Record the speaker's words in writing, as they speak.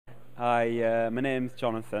Hi, my name's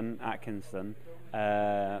Jonathan Atkinson.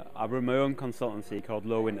 I run my own consultancy called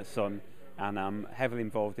Low Winter Sun, and I'm heavily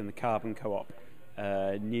involved in the Carbon Co-op,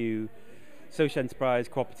 new social enterprise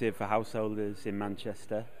cooperative for householders in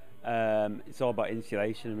Manchester. It's all about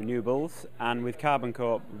insulation and renewables, and with Carbon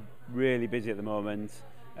Co-op, really busy at the moment.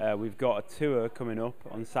 We've got a tour coming up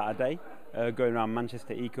on Saturday, going around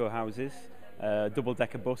Manchester eco houses,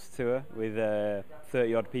 double-decker bus tour with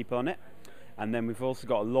 30 odd people on it. And then we've also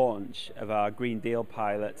got a launch of our Green Deal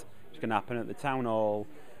pilot, which is going to happen at the Town Hall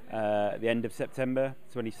at the end of September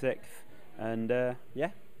 26th. And yeah,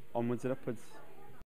 onwards and upwards.